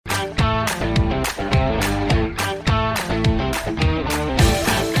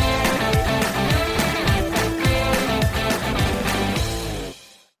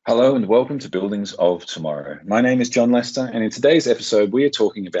Hello and welcome to Buildings of Tomorrow. My name is Jon Lester, and in today's episode, we are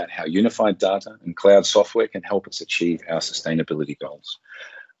talking about how unified data and cloud software can help us achieve our sustainability goals.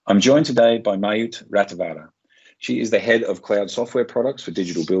 I'm joined today by Marjut Rautavaara. She is the head of cloud software products for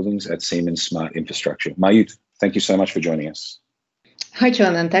digital buildings at Siemens Smart Infrastructure. Marjut, thank you so much for joining us. Hi,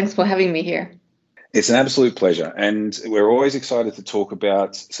 Jon, and thanks for having me here. It's an absolute pleasure. And we're always excited to talk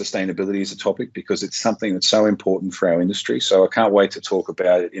about sustainability as a topic because it's something that's so important for our industry. So I can't wait to talk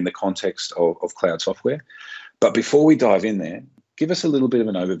about it in the context of cloud software. But before we dive in there, give us a little bit of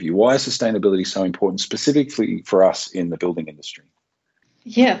an overview. Why is sustainability so important specifically for us in the building industry?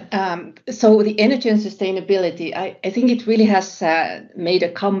 So the energy and sustainability, I think it really has made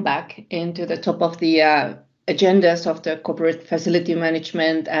a comeback into the top of the agendas of the corporate facility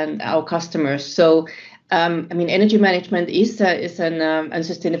management and our customers. So, energy management and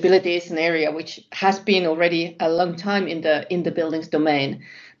sustainability is an area which has been already a long time in the buildings domain.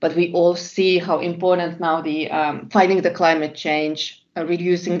 But we all see how important now the fighting the climate change,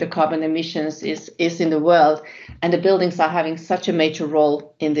 reducing the carbon emissions is in the world, and the buildings are having such a major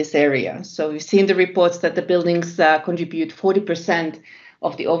role in this area. So we've seen the reports that the buildings contribute 40%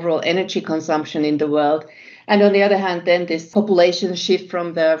 of the overall energy consumption in the world. And on the other hand, then this population shift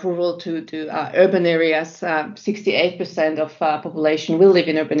from the rural to urban areas, 68% of population will live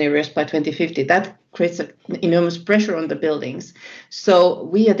in urban areas by 2050. That creates an enormous pressure on the buildings. So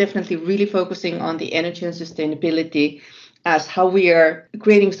we are definitely really focusing on the energy and sustainability as how we are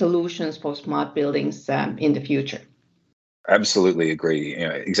creating solutions for smart buildings in the future. Absolutely agree.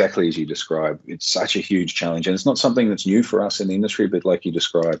 Exactly as you described. It's such a huge challenge, and it's not something that's new for us in the industry, but like you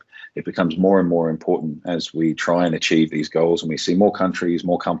described, it becomes more and more important as we try and achieve these goals, and we see more countries,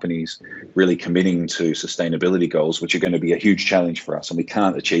 more companies really committing to sustainability goals, which are going to be a huge challenge for us, and we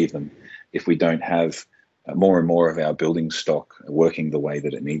can't achieve them if we don't have more and more of our building stock working the way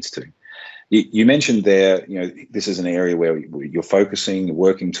that it needs to. You mentioned there, this is an area where you're focusing,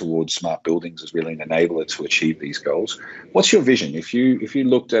 working towards smart buildings as really an enabler to achieve these goals. What's your vision? If you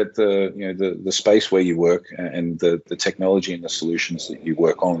looked at the space where you work and the technology and the solutions that you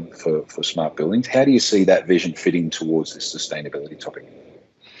work on for smart buildings, how do you see that vision fitting towards this sustainability topic?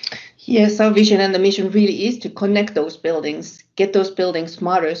 Yes, our vision and the mission really is to connect those buildings, get those buildings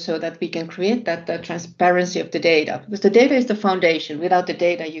smarter so that we can create that transparency of the data. Because the data is the foundation. Without the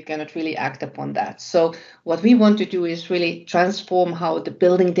data, you cannot really act upon that. So what we want to do is really transform how the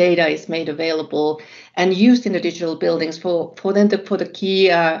building data is made available and used in the digital buildings for the key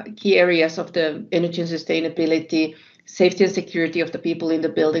areas of the energy and sustainability, safety and security of the people in the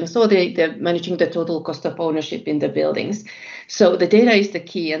building. So they're managing the total cost of ownership in the buildings. So the data is the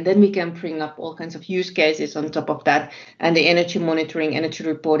key, and then we can bring up all kinds of use cases on top of that, and the energy monitoring, energy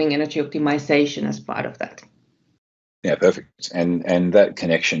reporting, energy optimization as part of that. Yeah, perfect. And that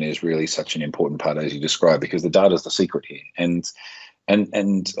connection is really such an important part, as you described, because the data is the secret here.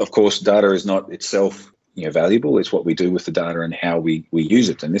 And of course, data is not itself valuable. It's what we do with the data and how we use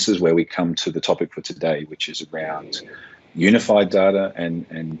it. And this is where we come to the topic for today, which is around unified data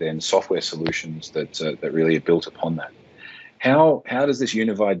and then software solutions that really are built upon that. How does this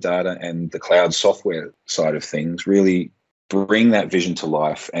unified data and the cloud software side of things really bring that vision to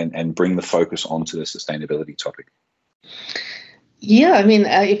life and bring the focus onto the sustainability topic? Yeah,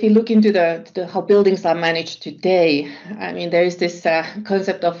 if you look into the how buildings are managed today, there is this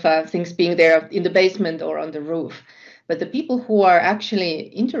concept of things being there in the basement or on the roof. But the people who are actually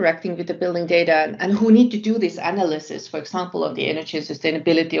interacting with the building data and who need to do this analysis, for example, of the energy and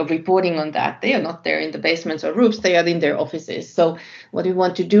sustainability of reporting on that, they are not there in the basements or roofs, they are in their offices. So what we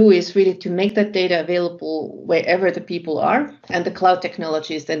want to do is really to make that data available wherever the people are, and the cloud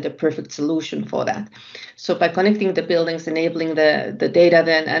technology is then the perfect solution for that. So by connecting the buildings, enabling the data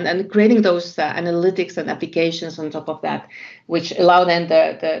then, and creating those analytics and applications on top of that, which allow then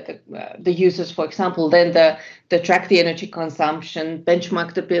the users, for example, then the track the energy consumption,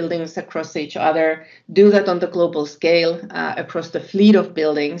 benchmark the buildings across each other, do that on the global scale across the fleet of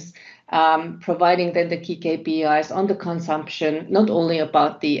buildings, providing then the key KPIs on the consumption, not only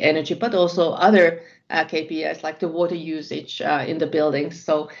about the energy, but also other KPIs like the water usage in the buildings.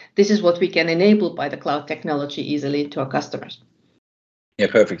 So this is what we can enable by the cloud technology easily to our customers. Yeah,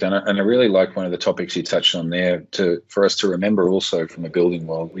 perfect. And I really like one of the topics you touched on there for us to remember also from the building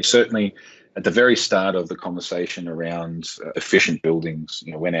world. We certainly, at the very start of the conversation around efficient buildings,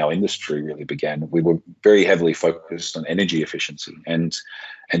 when our industry really began, we were very heavily focused on energy efficiency. And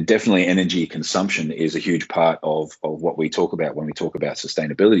definitely energy consumption is a huge part of what we talk about when we talk about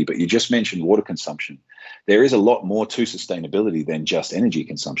sustainability. But you just mentioned water consumption. There is a lot more to sustainability than just energy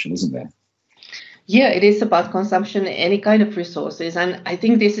consumption, isn't there? Yeah, it is about consumption, any kind of resources. And I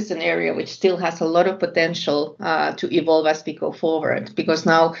think this is an area which still has a lot of potential to evolve as we go forward, because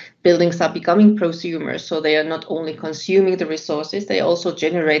now buildings are becoming prosumers. So they are not only consuming the resources, they are also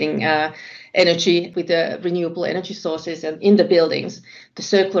generating energy with the renewable energy sources and in the buildings, the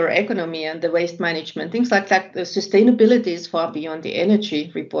circular economy and the waste management, things like that. The sustainability is far beyond the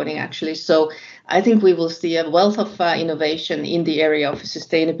energy reporting, actually. So I think we will see a wealth of innovation in the area of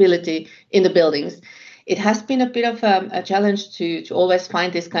sustainability in the buildings. It has been a bit of a challenge to always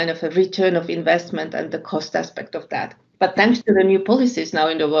find this kind of a return of investment and the cost aspect of that. But thanks to the new policies now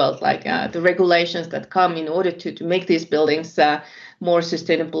in the world, like the regulations that come in order to make these buildings more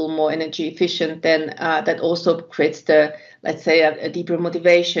sustainable, more energy efficient, then that also creates the, let's say, a deeper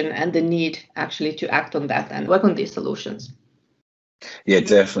motivation and the need actually to act on that and work on these solutions. Yeah,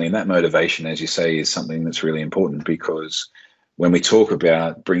 definitely. And that motivation, as you say, is something that's really important, because when we talk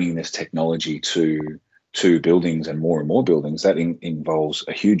about bringing this technology to buildings and more buildings, that involves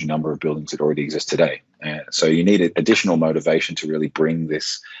a huge number of buildings that already exist today. So you need additional motivation to really bring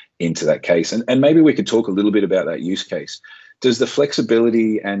this into that case. And maybe we could talk a little bit about that use case. Does the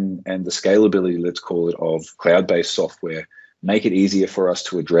flexibility and the scalability, let's call it, of cloud-based software make it easier for us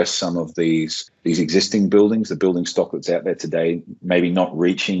to address some of these existing buildings, the building stock that's out there today, maybe not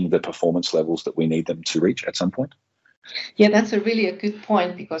reaching the performance levels that we need them to reach at some point? Yeah, that's really a good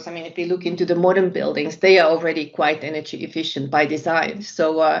point, because I mean, if you look into the modern buildings, they are already quite energy efficient by design.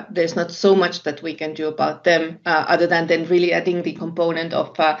 So there's not so much that we can do about them other than then really adding the component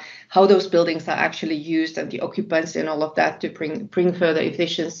of how those buildings are actually used and the occupancy and all of that to bring further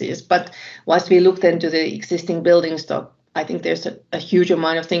efficiencies. But once we look then to the existing building stock, I think there's a huge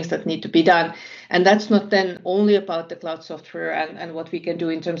amount of things that need to be done. And that's not then only about the cloud software and what we can do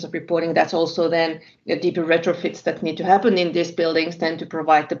in terms of reporting. That's also then the deeper retrofits that need to happen in these buildings, then to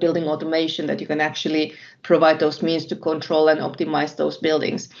provide the building automation that you can actually provide those means to control and optimize those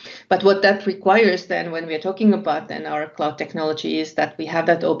buildings. But what that requires then, when we're talking about then our cloud technology, is that we have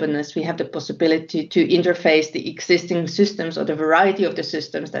that openness, we have the possibility to interface the existing systems or the variety of the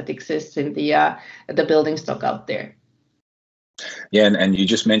systems that exists in the building stock out there. Yeah, and you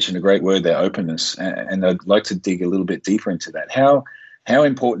just mentioned a great word there, openness, and I'd like to dig a little bit deeper into that. How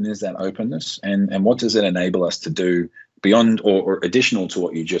important is that openness, and what does it enable us to do beyond or additional to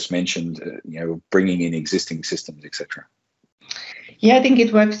what you just mentioned, bringing in existing systems, etc.? Yeah, I think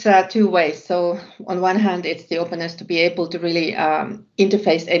it works two ways. So on one hand, it's the openness to be able to really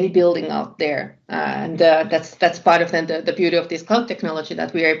interface any building out there. And that's part of then the beauty of this cloud technology,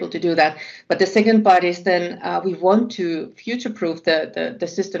 that we are able to do that. But the second part is then we want to future-proof the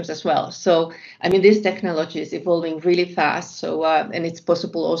systems as well. So, I mean, this technology is evolving really fast. So, and it's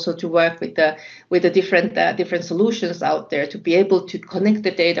possible also to work with the different solutions out there to be able to connect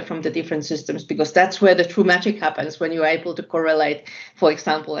the data from the different systems, because that's where the true magic happens, when you are able to correlate, for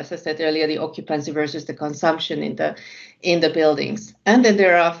example, as I said earlier, the occupancy versus the consumption in the buildings. And then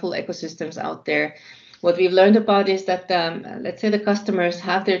there are full ecosystems out there. What we've learned about is that, let's say, the customers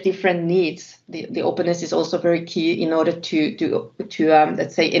have their different needs. The openness is also very key in order to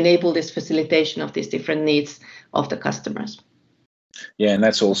let's say, enable this facilitation of these different needs of the customers. Yeah, and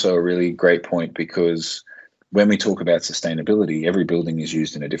that's also a really great point, because when we talk about sustainability, every building is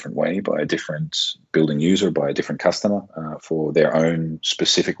used in a different way by a different building user, by a different customer for their own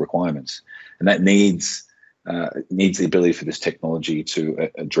specific requirements. And that needs the ability for this technology to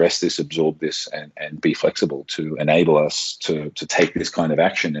address this, absorb this, and be flexible to enable us to take this kind of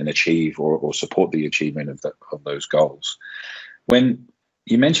action and achieve or support the achievement of those goals. When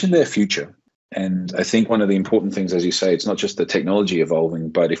you mentioned their future, and I think one of the important things, as you say, it's not just the technology evolving,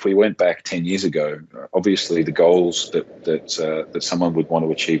 but if we went back 10 years ago, obviously the goals that someone would want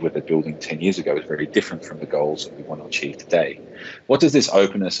to achieve with a building 10 years ago is very different from the goals that we want to achieve today. What does this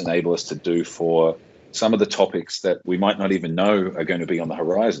openness enable us to do for some of the topics that we might not even know are going to be on the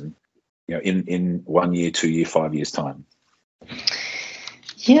horizon, in 1 year, 2 year, 5 years' time?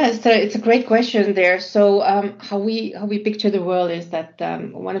 Yeah, it's a great question there. So how we picture the world is that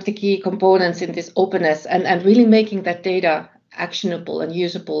one of the key components in this openness and really making that data actionable and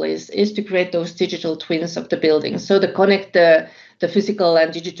usable is to create those digital twins of the building. So to connect the physical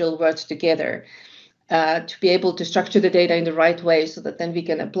and digital worlds together. To be able to structure the data in the right way, so that then we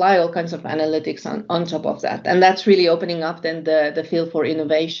can apply all kinds of analytics on top of that. And that's really opening up then the field for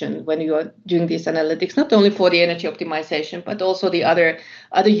innovation when you are doing these analytics, not only for the energy optimization, but also the other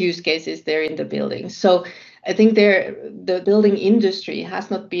use cases there in the building. So I think the building industry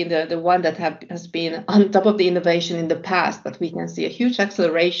has not been the one that has been on top of the innovation in the past, but we can see a huge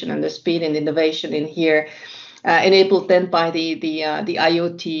acceleration and the speed and innovation in here. enabled then by the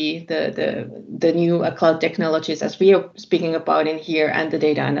IoT, the new cloud technologies as we are speaking about in here, and the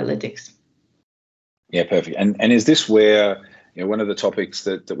data analytics. Yeah, perfect. And is this where, one of the topics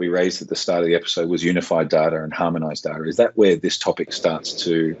that we raised at the start of the episode was unified data and harmonized data? Is that where this topic starts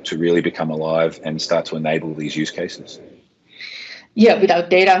to really become alive and start to enable these use cases? Yeah, without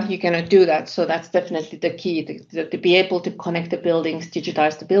data, you cannot do that. So that's definitely the key, to be able to connect the buildings,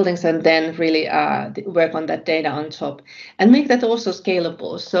 digitize the buildings, and then really work on that data on top and make that also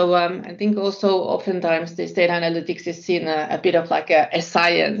scalable. So I think also oftentimes this data analytics is seen a bit of like a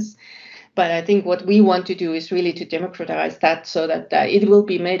science. But I think what we want to do is really to democratize that so that it will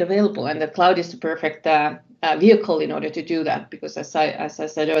be made available, and the cloud is the perfect vehicle in order to do that. Because as I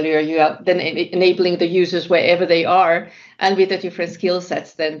said earlier, you are then enabling the users wherever they are and with the different skill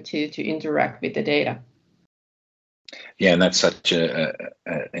sets then to interact with the data. Yeah, and that's such an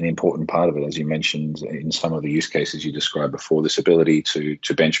important part of it, as you mentioned in some of the use cases you described before, this ability to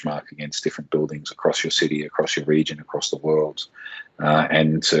benchmark against different buildings across your city, across your region, across the world,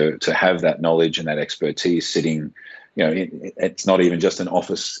 and to have that knowledge and that expertise sitting, it's not even just an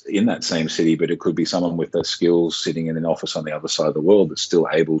office in that same city, but it could be someone with the skills sitting in an office on the other side of the world that's still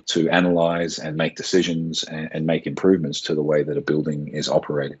able to analyze and make decisions and make improvements to the way that a building is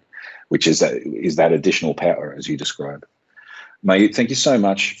operated, which is that additional power, as you described. Marjut, thank you so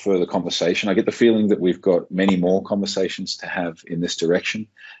much for the conversation. I get the feeling that we've got many more conversations to have in this direction.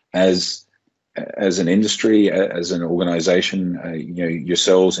 As an industry, as an organization,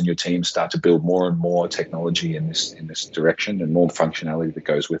 yourselves and your team start to build more and more technology in this direction and more functionality that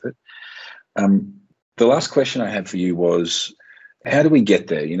goes with it. The last question I had for you was, how do we get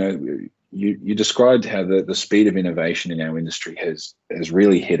there? You described how the speed of innovation in our industry has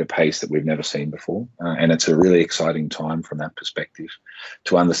really hit a pace that we've never seen before. And it's a really exciting time from that perspective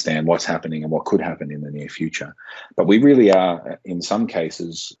to understand what's happening and what could happen in the near future. But we really are, in some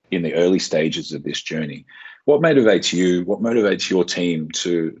cases, in the early stages of this journey. What motivates you? What motivates your team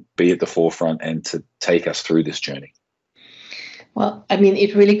to be at the forefront and to take us through this journey? Well, I mean,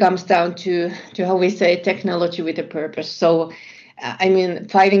 it really comes down to how we say technology with a purpose. So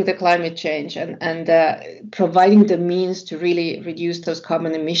fighting the climate change and providing the means to really reduce those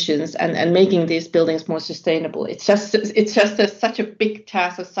carbon emissions and making these buildings more sustainable. It's just such a big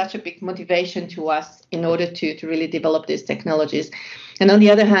task, or such a big motivation to us in order to really develop these technologies. And on the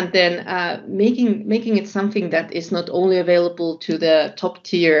other hand, then making it something that is not only available to the top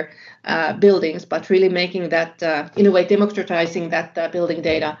tier buildings, but really making that, in a way, democratizing that building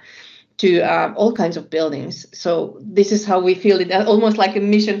data to all kinds of buildings. So this is how we feel it, almost like a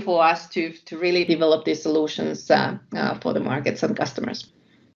mission for us to really develop these solutions for the markets and customers.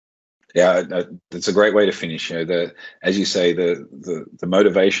 Yeah, that's a great way to finish. As you say, the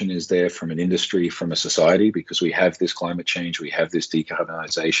motivation is there from an industry, from a society, because we have this climate change, we have this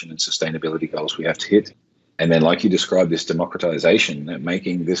decarbonization and sustainability goals we have to hit. And then, like you described, this democratization,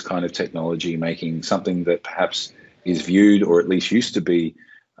 making this kind of technology, making something that perhaps is viewed, or at least used to be,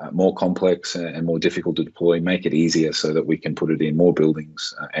 more complex and more difficult to deploy, make it easier so that we can put it in more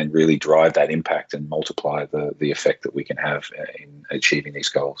buildings and really drive that impact and multiply the effect that we can have in achieving these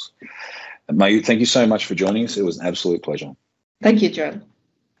goals. Marjut, thank you so much for joining us. It was an absolute pleasure. Thank you, Jon.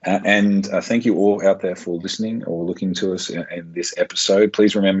 And thank you all out there for listening or looking to us in this episode.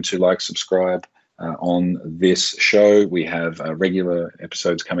 Please remember to like, subscribe on this show. We have regular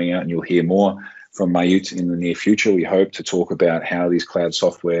episodes coming out, and you'll hear more from Marjut in the near future. We hope to talk about how these cloud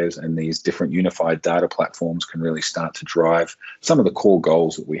softwares and these different unified data platforms can really start to drive some of the core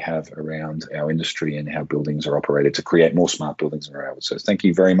goals that we have around our industry and how buildings are operated to create more smart buildings around. So thank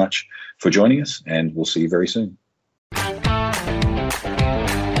you very much for joining us, and we'll see you very soon.